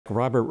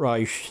Robert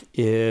Reich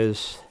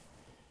is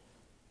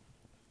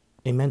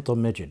a mental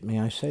midget. May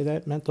I say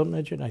that, mental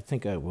midget? I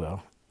think I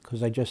will,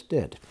 because I just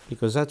did.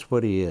 Because that's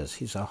what he is.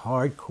 He's a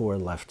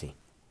hardcore lefty.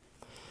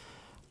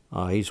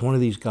 He's one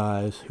of these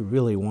guys who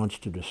really wants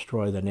to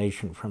destroy the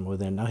nation from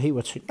within. Now, he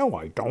would say, no,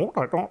 I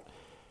don't.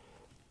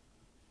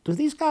 Do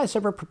these guys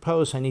ever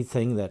propose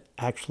anything that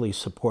actually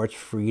supports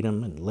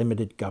freedom and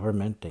limited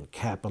government and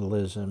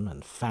capitalism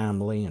and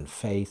family and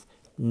faith?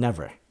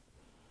 Never.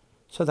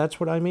 So that's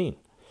what I mean.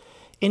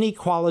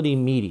 Inequality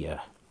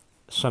media,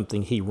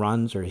 something he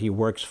runs or he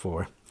works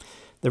for,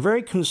 they're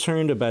very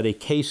concerned about a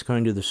case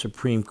going to the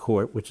Supreme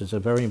Court, which is a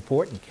very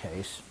important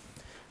case.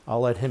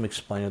 I'll let him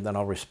explain it, then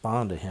I'll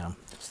respond to him.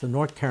 It's the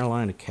North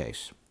Carolina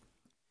case.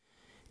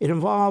 It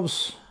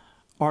involves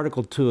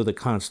Article 2 of the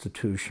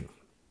Constitution.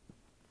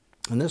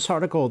 And this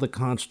article of the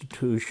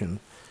Constitution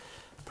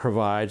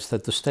provides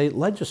that the state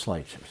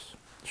legislatures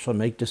shall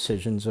make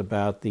decisions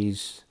about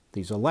these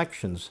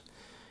elections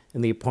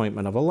and the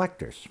appointment of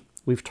electors.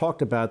 We've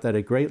talked about that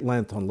at great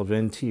length on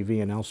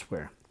LevinTV and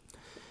elsewhere.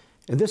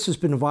 And this has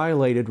been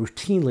violated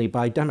routinely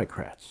by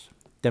Democrats.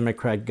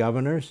 Democrat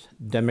governors,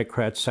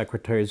 Democrat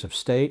secretaries of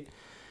state,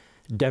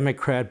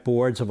 Democrat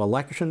boards of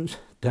elections,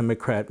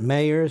 Democrat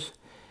mayors,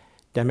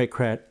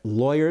 Democrat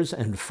lawyers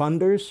and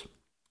funders,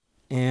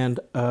 and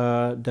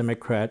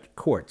Democrat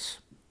courts.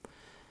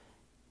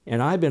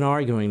 And I've been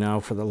arguing now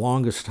for the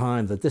longest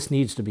time that this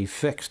needs to be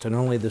fixed, and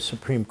only the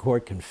Supreme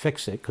Court can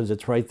fix it because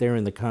it's right there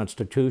in the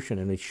Constitution,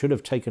 and it should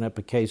have taken up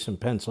a case in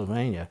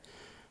Pennsylvania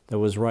that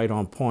was right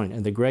on point.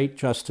 And the great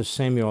Justice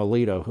Samuel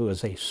Alito, who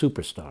is a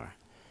superstar,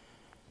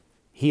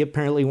 he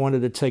apparently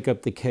wanted to take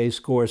up the case.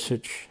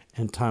 Gorsuch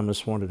and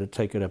Thomas wanted to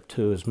take it up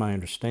too, is my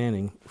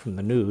understanding from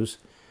the news,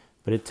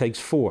 but it takes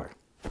 4.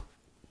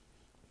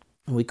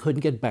 And we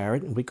couldn't get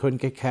Barrett, and we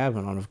couldn't get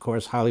Kavanaugh, and of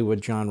course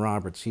Hollywood John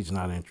Roberts, he's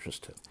not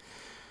interested.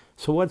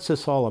 So what's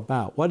this all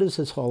about? What is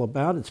this all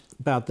about? It's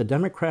about the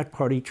Democrat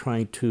Party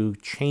trying to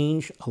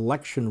change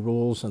election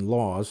rules and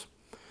laws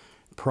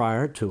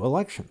prior to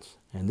elections.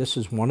 And this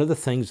is one of the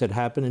things that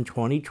happened in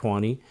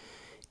 2020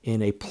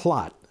 in a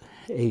plot,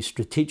 a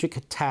strategic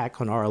attack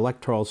on our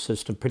electoral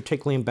system,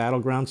 particularly in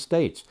battleground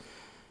states.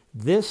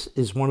 This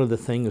is one of the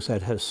things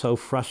that has so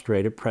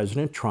frustrated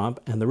President Trump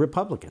and the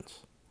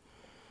Republicans.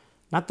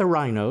 Not the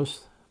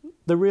rhinos,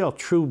 the real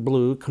true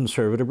blue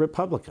conservative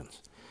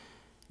Republicans.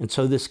 And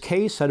so this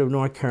case out of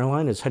North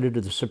Carolina is headed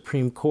to the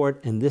Supreme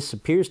Court, and this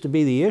appears to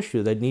be the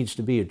issue that needs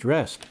to be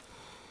addressed.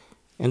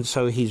 And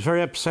so he's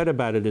very upset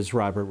about it, is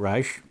Robert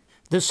Reich.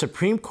 This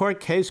Supreme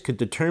Court case could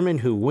determine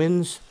who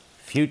wins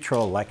future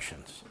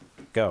elections.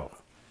 Go.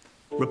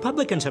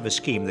 Republicans have a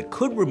scheme that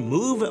could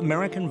remove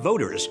American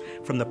voters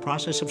from the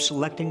process of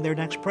selecting their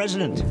next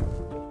president.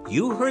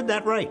 You heard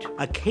that right.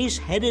 A case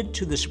headed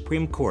to the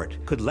Supreme Court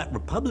could let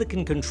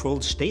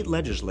Republican-controlled state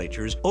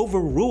legislatures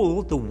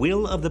overrule the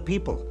will of the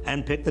people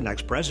and pick the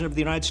next president of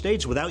the United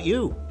States without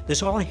you.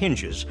 This all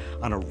hinges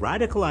on a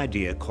radical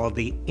idea called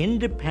the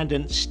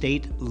independent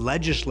state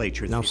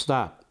legislature. Now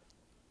stop.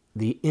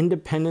 The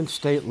independent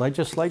state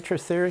legislature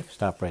theory?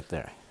 Stop right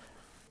there.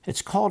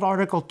 It's called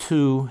Article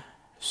 2,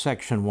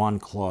 Section 1,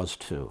 Clause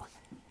 2.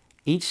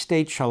 Each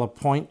state shall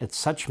appoint in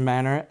such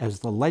manner as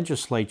the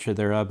legislature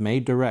thereof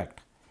may direct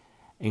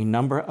a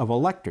number of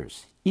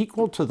electors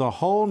equal to the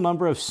whole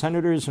number of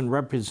senators and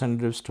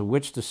representatives to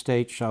which the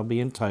state shall be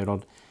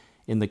entitled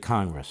in the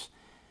Congress.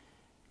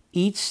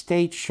 Each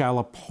state shall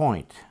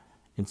appoint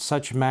in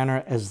such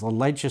manner as the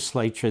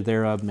legislature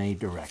thereof may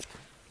direct.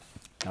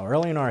 Now,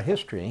 early in our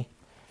history,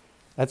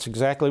 that's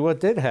exactly what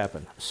did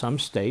happen. Some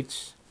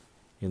states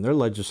in their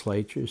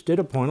legislatures did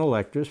appoint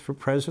electors for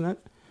president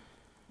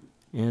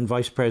and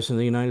vice president of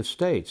the United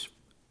States.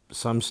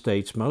 Some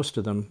states, most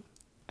of them,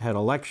 had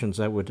elections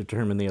that would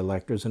determine the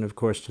electors, and of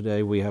course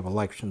today we have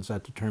elections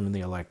that determine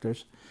the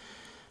electors.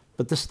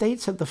 But the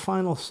states have the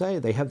final say.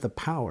 They have the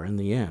power in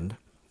the end,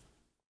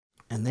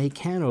 and they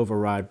can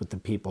override what the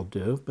people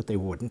do, but they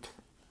wouldn't.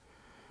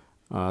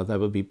 That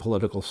would be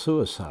political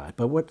suicide.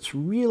 But what's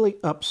really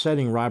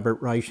upsetting Robert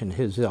Reich and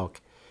his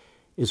ilk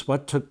is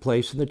what took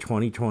place in the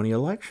 2020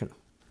 election.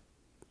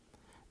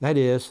 That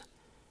is,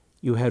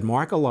 you had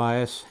Mark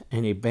Elias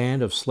and a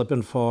band of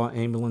slip-and-fall,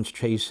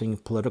 ambulance-chasing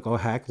political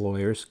hack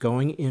lawyers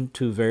going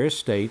into various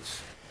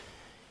states.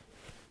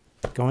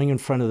 Going in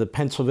front of the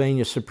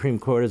Pennsylvania Supreme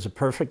Court is a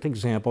perfect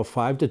example.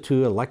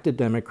 5-2 elected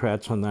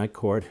Democrats on that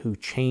court who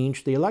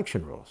changed the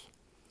election rules.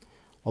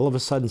 All of a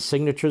sudden,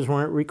 signatures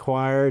weren't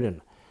required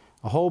and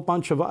a whole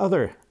bunch of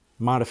other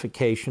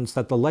modifications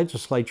that the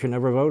legislature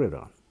never voted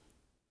on.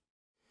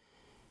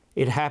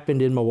 It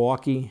happened in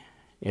Milwaukee.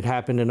 It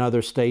happened in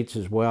other states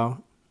as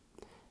well.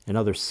 In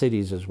other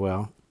cities as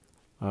well,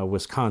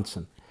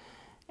 Wisconsin.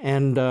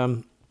 And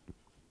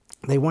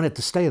they want it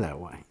to stay that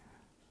way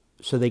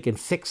so they can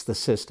fix the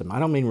system. I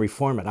don't mean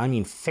reform it, I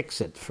mean fix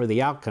it for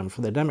the outcome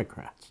for the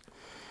Democrats.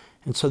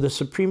 And so the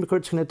Supreme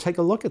Court's going to take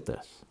a look at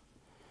this.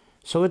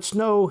 So it's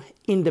no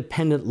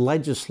independent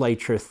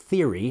legislature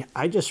theory.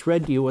 I just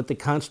read to you what the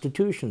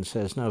Constitution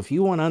says. Now, if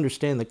you want to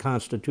understand the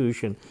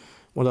Constitution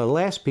One of the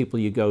last people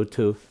you go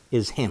to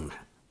is him.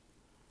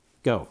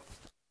 Go.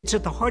 It's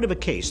at the heart of a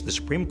case the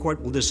Supreme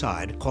Court will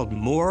decide called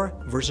Moore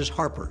versus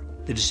Harper.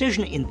 The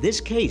decision in this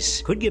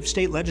case could give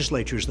state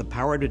legislatures the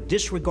power to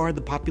disregard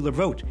the popular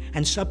vote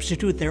and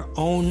substitute their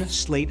own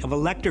slate of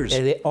electors.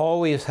 They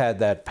always had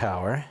that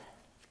power,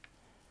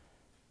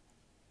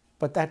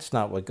 but that's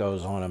not what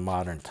goes on in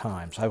modern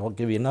times. I will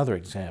give you another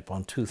example.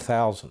 In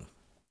 2000,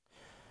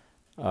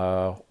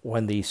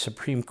 when the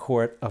Supreme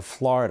Court of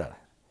Florida,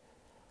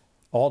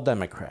 all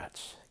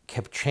Democrats,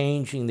 kept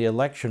changing the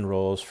election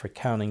rules for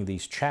counting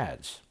these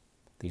chads,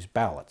 these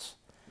ballots.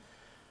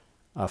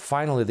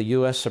 Finally, the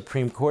U.S.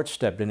 Supreme Court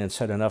stepped in and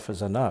said enough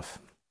is enough.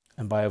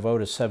 And by a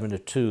vote of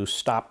 7-2,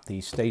 stopped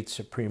the state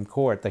Supreme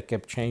Court that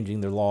kept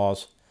changing their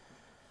laws,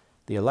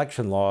 the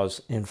election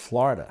laws in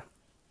Florida.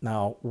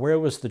 Now, where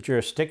was the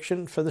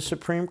jurisdiction for the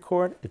Supreme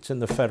Court? It's in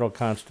the federal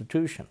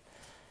Constitution.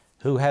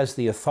 Who has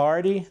the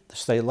authority? The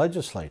state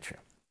legislature.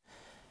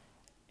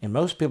 And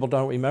most people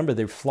don't remember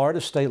the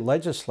Florida state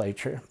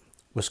legislature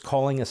was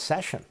calling a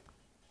session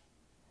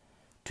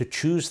to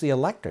choose the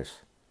electors,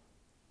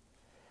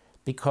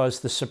 because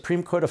the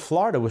Supreme Court of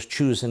Florida was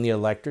choosing the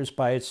electors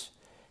by its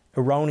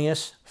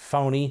erroneous,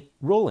 phony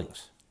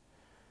rulings.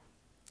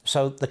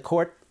 So the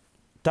court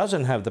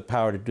doesn't have the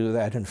power to do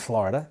that in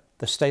Florida.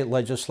 The state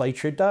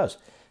legislature does.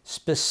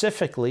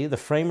 Specifically, the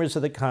framers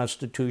of the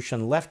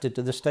Constitution left it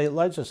to the state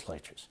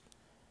legislatures.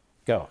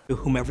 Go. To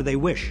whomever they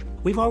wish.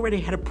 We've already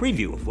had a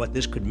preview of what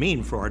this could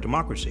mean for our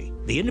democracy.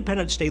 The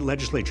independent state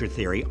legislature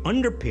theory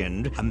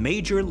underpinned a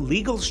major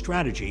legal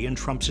strategy in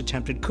Trump's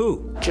attempted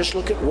coup. Just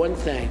look at one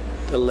thing.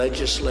 The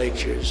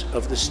legislatures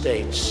of the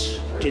states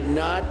did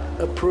not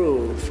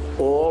approve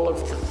all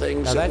of the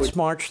things now, that that's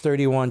March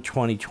 31,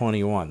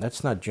 2021.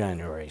 That's not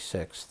January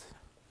 6th.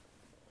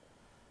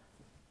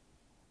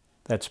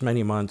 That's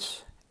many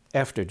months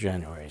after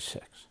January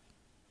 6th.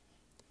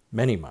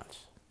 Many months.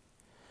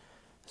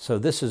 So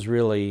this is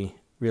really,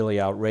 really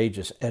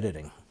outrageous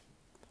editing.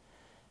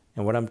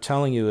 And what I'm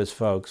telling you is,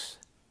 folks,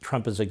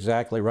 Trump is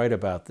exactly right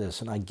about this.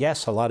 And I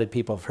guess a lot of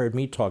people have heard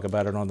me talk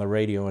about it on the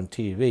radio and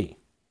TV.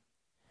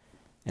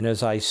 And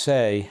as I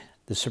say,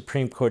 the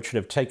Supreme Court should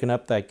have taken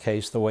up that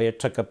case the way it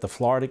took up the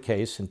Florida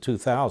case in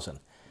 2000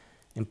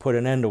 and put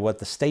an end to what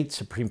the state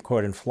Supreme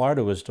Court in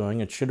Florida was doing.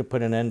 It should have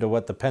put an end to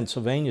what the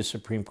Pennsylvania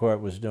Supreme Court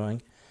was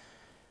doing.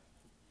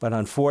 But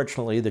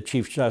unfortunately, the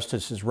Chief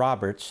Justice is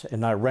Roberts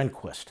and not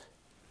Rehnquist.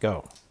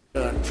 Go.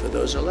 Done for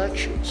those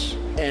elections.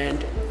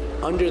 And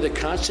under the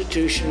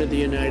Constitution of the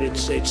United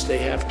States, they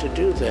have to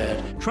do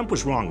that. Trump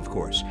was wrong, of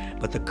course,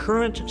 but the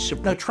current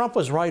No, Trump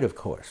was right, of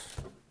course.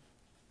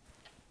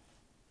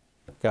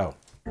 Go.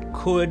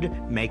 Could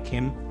make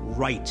him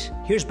right.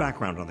 Here's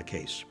background on the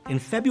case. In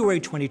February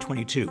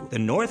 2022, the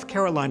North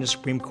Carolina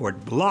Supreme Court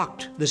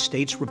blocked the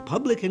state's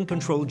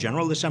Republican-controlled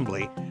General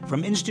Assembly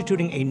from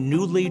instituting a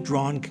newly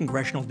drawn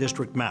congressional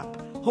district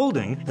map,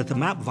 holding that the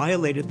map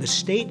violated the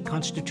state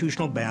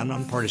constitutional ban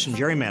on partisan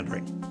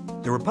gerrymandering.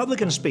 The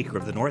Republican Speaker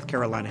of the North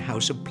Carolina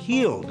House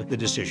appealed the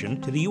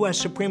decision to the U.S.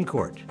 Supreme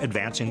Court,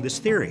 advancing this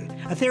theory,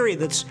 a theory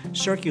that's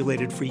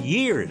circulated for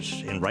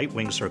years in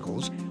right-wing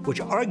circles,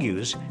 which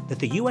argues that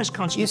the U.S.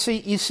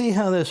 Constitution... You see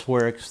how this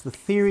works? The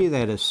theory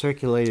that has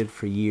circulated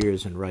for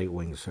years in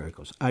right-wing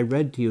circles. I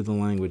read to you the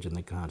language in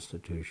the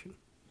Constitution.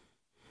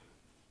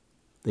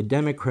 The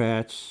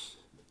Democrats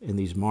and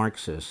these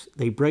Marxists,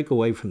 they break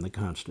away from the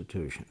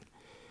Constitution.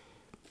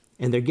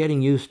 And they're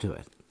getting used to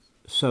it.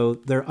 So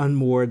they're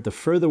unmoored. The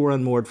further we're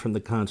unmoored from the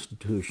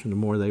Constitution, the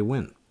more they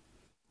win,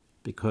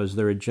 because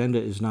their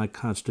agenda is not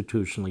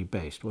constitutionally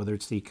based, whether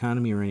it's the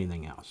economy or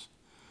anything else.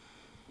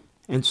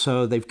 And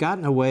so they've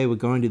gotten away with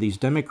going to these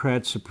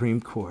Democrat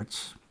Supreme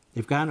Courts.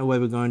 They've gotten away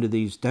with going to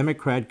these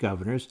Democrat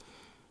governors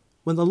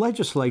when the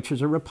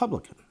legislatures are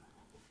Republican.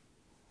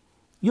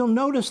 You'll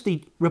notice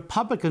the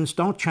Republicans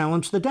don't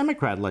challenge the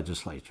Democrat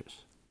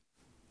legislatures.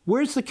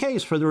 Where's the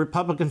case for the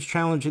Republicans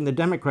challenging the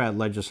Democrat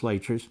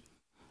legislatures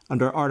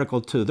under Article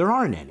 2? There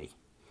aren't any.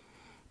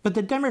 But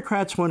the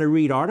Democrats want to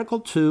read Article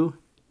 2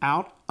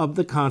 out of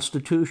the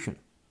Constitution.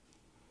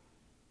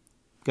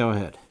 Go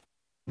ahead.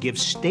 Give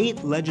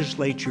state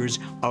legislatures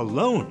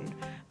alone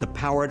the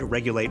power to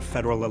regulate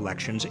federal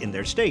elections in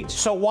their states.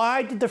 So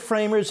why did the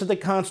framers of the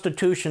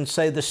Constitution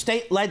say the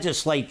state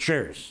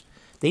legislatures?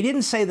 They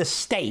didn't say the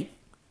state.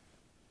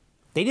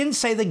 They didn't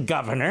say the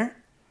governor.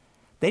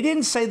 They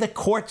didn't say the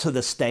courts of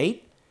the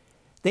state.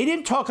 They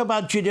didn't talk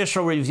about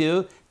judicial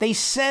review. They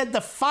said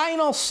the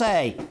final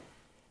say,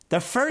 the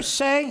first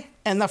say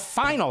and the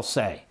final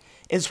say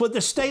is with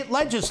the state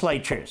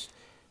legislatures.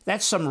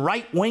 That's some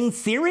right-wing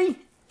theory?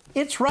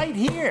 It's right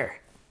here.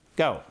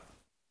 Go.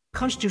 The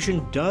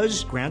Constitution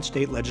does grant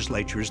state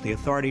legislatures the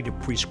authority to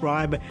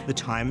prescribe the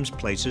times,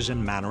 places,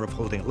 and manner of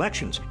holding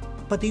elections.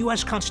 But the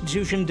U.S.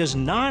 Constitution does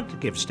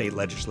not give state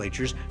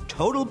legislatures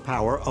total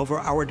power over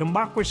our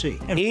democracy.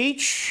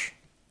 Each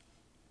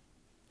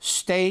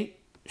state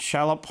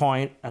shall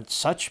appoint in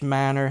such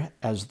manner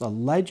as the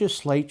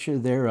legislature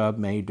thereof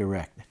may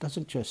direct. It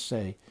doesn't just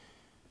say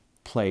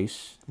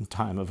place and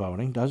time of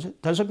voting, does it?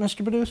 Does it,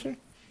 Mr. Producer?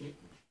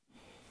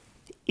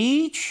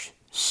 Each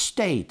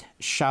state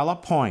shall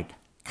appoint,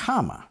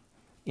 comma,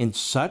 in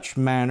such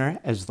manner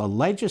as the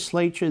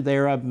legislature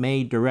thereof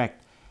may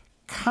direct,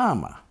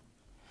 comma,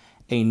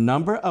 a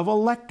number of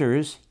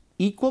electors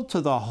equal to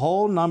the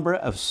whole number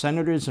of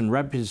senators and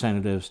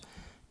representatives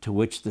to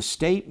which the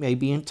state may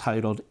be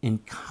entitled in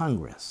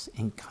Congress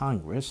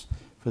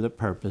for the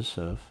purpose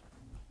of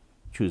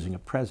choosing a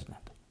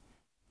president.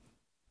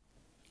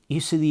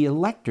 You see, the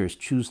electors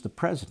choose the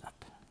president.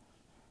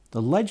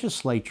 The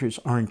legislatures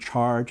are in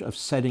charge of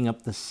setting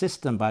up the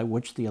system by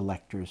which the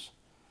electors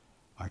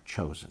are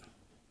chosen.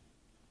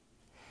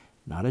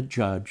 Not a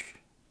judge,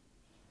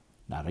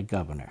 not a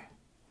governor,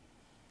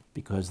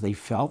 because they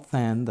felt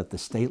then that the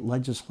state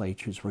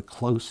legislatures were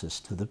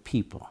closest to the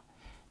people.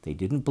 They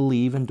didn't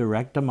believe in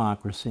direct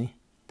democracy.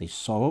 They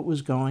saw what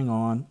was going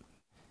on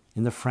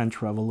in the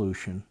French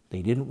Revolution.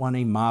 They didn't want a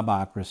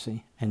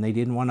mobocracy, and they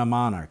didn't want a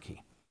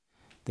monarchy.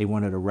 They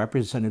wanted a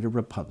representative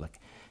republic.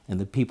 And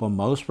the people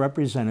most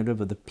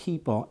representative of the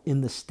people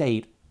in the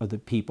state are the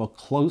people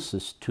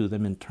closest to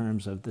them in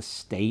terms of the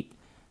state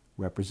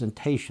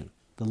representation,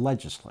 the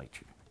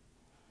legislature.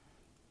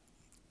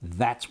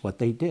 That's what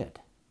they did.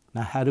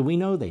 Now, how do we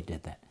know they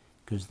did that?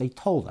 Because they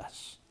told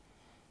us.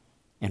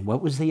 And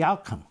what was the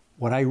outcome?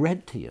 What I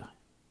read to you.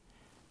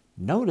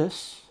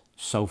 Notice,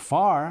 so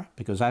far,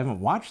 because I haven't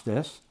watched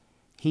this,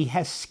 he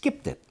has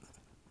skipped it.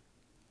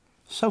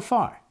 So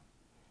far.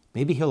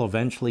 Maybe he'll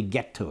eventually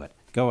get to it.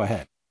 Go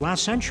ahead.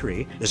 Last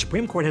century, the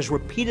Supreme Court has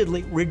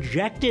repeatedly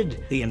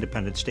rejected the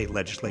independent state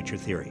legislature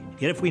theory.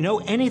 Yet if we know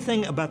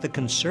anything about the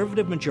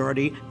conservative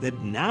majority that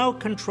now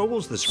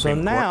controls the Supreme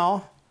Court... So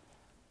now,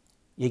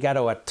 you got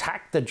to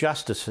attack the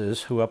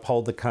justices who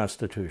uphold the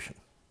Constitution.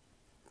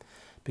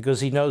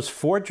 Because he knows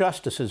 4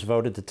 justices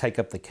voted to take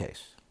up the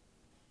case.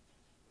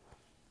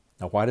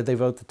 Now, why did they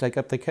vote to take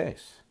up the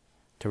case?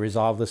 To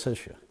resolve this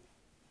issue.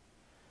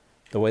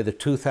 The way the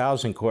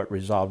 2000 court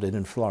resolved it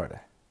in Florida.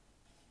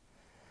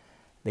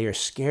 They are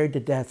scared to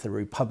death of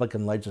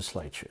Republican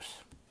legislatures,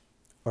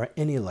 or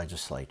any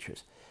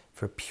legislatures,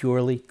 for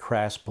purely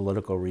crass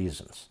political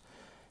reasons.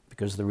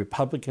 Because the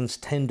Republicans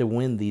tend to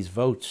win these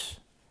votes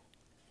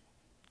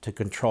to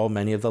control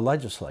many of the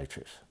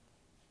legislatures.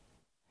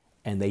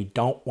 And they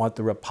don't want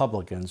the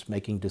Republicans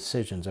making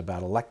decisions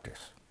about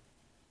electors.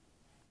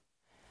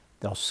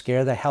 They'll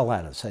scare the hell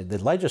out of us.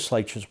 The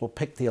legislatures will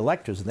pick the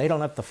electors, and they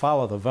don't have to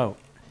follow the vote.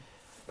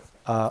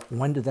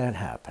 When did that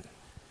happen?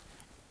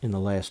 In the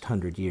last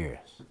 100 years?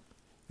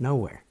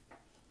 Nowhere.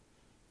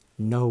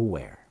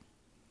 Nowhere.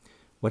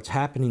 What's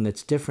happening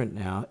that's different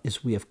now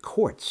is we have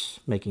courts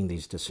making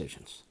these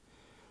decisions.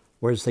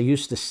 Whereas they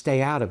used to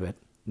stay out of it,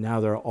 now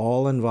they're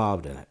all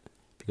involved in it.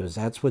 Because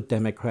that's what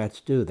Democrats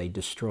do. They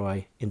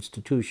destroy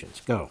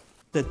institutions. Go.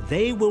 That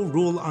they will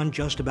rule on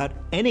just about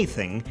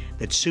anything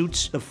that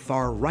suits the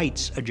far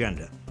right's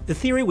agenda. The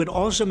theory would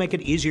also make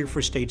it easier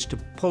for states to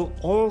pull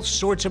all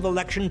sorts of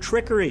election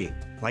trickery,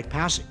 like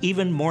pass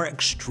even more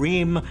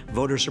extreme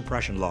voter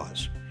suppression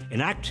laws,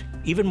 enact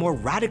even more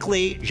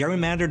radically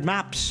gerrymandered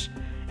maps,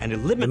 and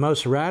eliminate... The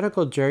most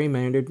radical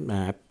gerrymandered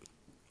map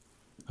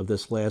of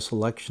this last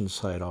election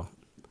cycle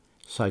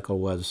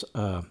was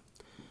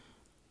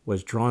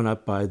drawn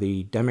up by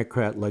the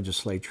Democrat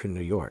legislature in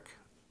New York.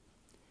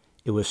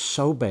 It was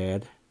so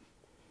bad,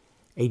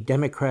 a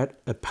Democrat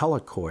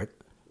appellate court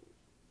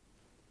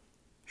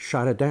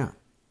shot it down.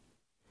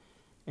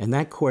 And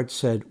that court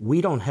said,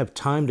 we don't have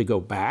time to go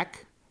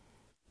back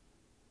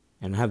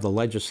and have the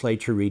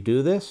legislature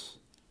redo this,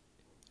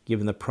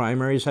 given the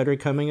primaries that are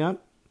coming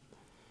up.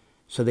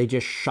 So they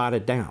just shot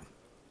it down.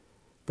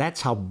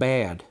 That's how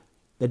bad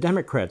the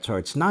Democrats are.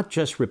 It's not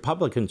just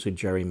Republicans who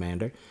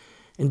gerrymander.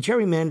 And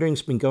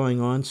gerrymandering's been going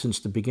on since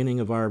the beginning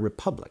of our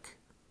republic.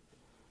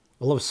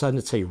 All of a sudden,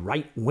 it's a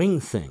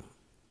right-wing thing.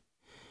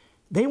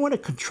 They want to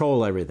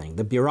control everything,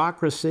 the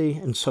bureaucracy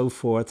and so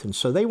forth, and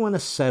so they want to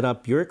set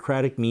up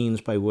bureaucratic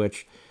means by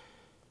which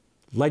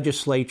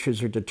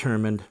legislatures are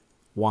determined.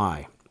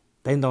 Why?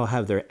 Then they'll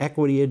have their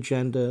equity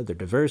agenda, their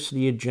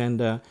diversity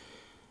agenda,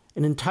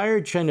 an entire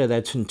agenda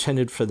that's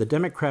intended for the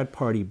Democrat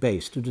Party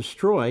base to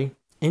destroy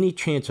any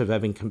chance of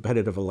having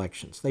competitive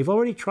elections. They've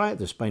already tried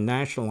this by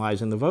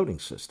nationalizing the voting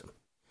system,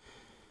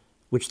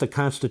 which the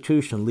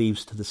Constitution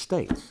leaves to the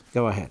states.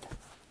 Go ahead.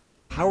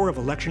 Power of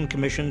election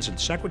commissions and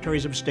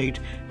secretaries of state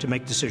to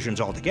make decisions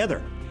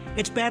altogether.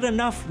 It's bad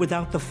enough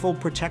without the full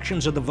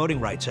protections of the Voting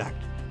Rights Act.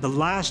 The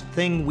last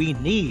thing we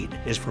need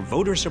is for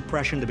voter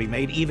suppression to be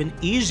made even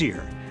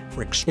easier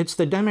for... It's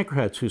the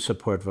Democrats who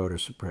support voter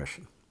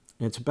suppression.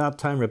 And it's about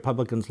time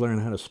Republicans learn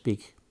how to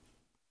speak.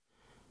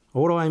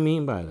 What do I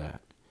mean by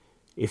that?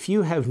 If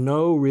you have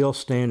no real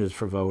standards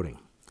for voting,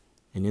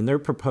 and in their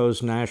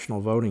proposed national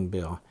voting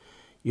bill,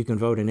 you can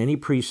vote in any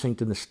precinct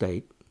in the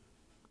state.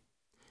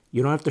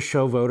 You don't have to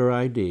show voter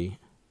ID.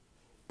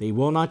 They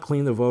will not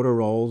clean the voter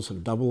rolls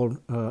of double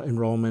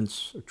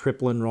enrollments, or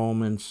triple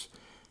enrollments,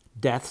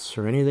 deaths,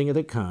 or anything of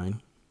the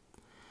kind.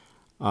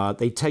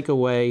 They take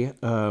away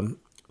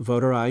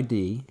voter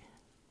ID.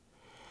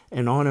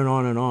 and on and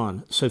on and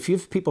on. So if you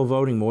have people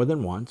voting more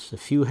than once,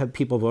 if you have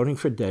people voting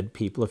for dead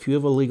people, if you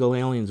have illegal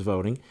aliens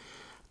voting,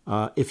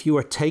 if you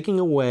are taking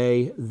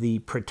away the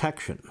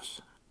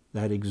protections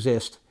that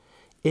exist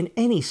in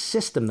any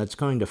system that's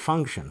going to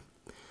function,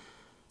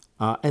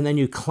 and then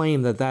you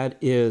claim that that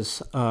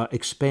is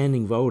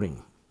expanding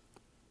voting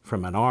for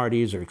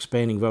minorities or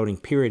expanding voting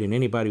period, and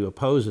anybody who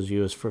opposes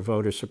you is for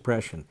voter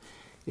suppression.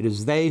 It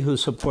is they who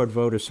support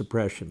voter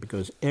suppression,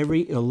 because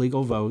every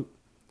illegal vote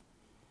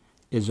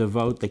is a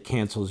vote that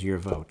cancels your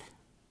vote.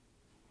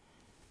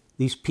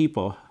 These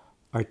people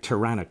are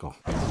tyrannical.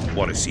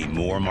 Want to see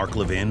more Mark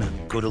Levin?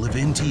 Go to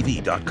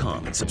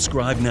LevinTV.com and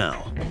subscribe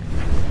now.